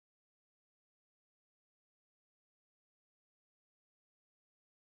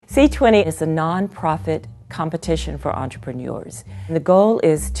SEED20 is a nonprofit competition for entrepreneurs. And the goal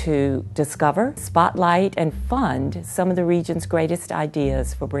is to discover, spotlight, and fund some of the region's greatest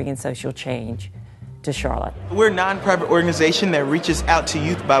ideas for bringing social change to Charlotte. We're a nonprofit organization that reaches out to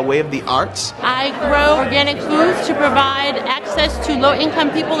youth by way of the arts. I grow organic foods to provide access to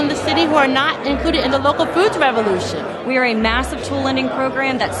low-income people in the city who are not included in the local foods revolution. We are a massive tool lending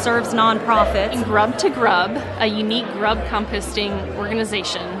program that serves nonprofits. Grub to Grub, a unique grub composting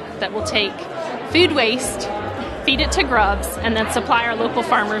organization that will take food waste, feed it to grubs, and then supply our local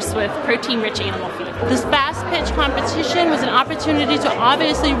farmers with protein-rich animal feed. This fast pitch competition was an opportunity to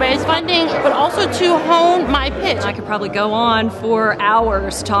obviously raise funding, but also to hone my pitch. I could probably go on for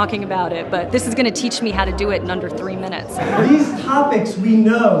hours talking about it, but this is going to teach me how to do it in under 3 minutes. These topics we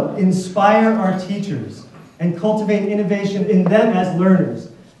know inspire our teachers and cultivate innovation in them as learners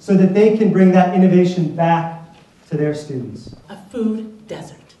so that they can bring that innovation back to their students. A food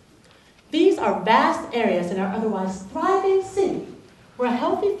desert. These are vast areas in our otherwise thriving city where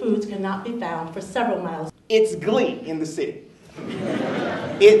healthy foods cannot be found for several miles. It's glee in the city.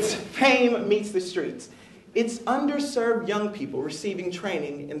 It's fame meets the streets. It's underserved young people receiving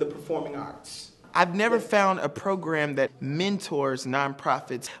training in the performing arts. I've never found a program that mentors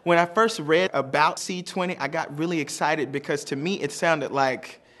nonprofits. When I first read about SEED20, I got really excited because to me it sounded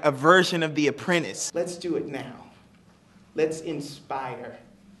like a version of The Apprentice. Let's do it now. Let's inspire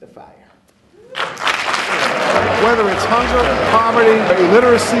the fire. Whether it's hunger, poverty,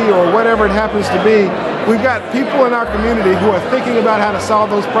 illiteracy, or whatever it happens to be, we've got people in our community who are thinking about how to solve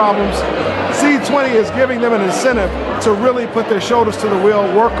those problems. SEED20 is giving them an incentive to really put their shoulders to the wheel,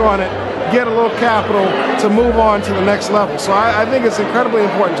 work on it, get a little capital to move on to the next level. So I think it's incredibly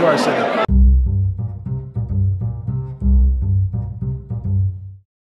important to our city.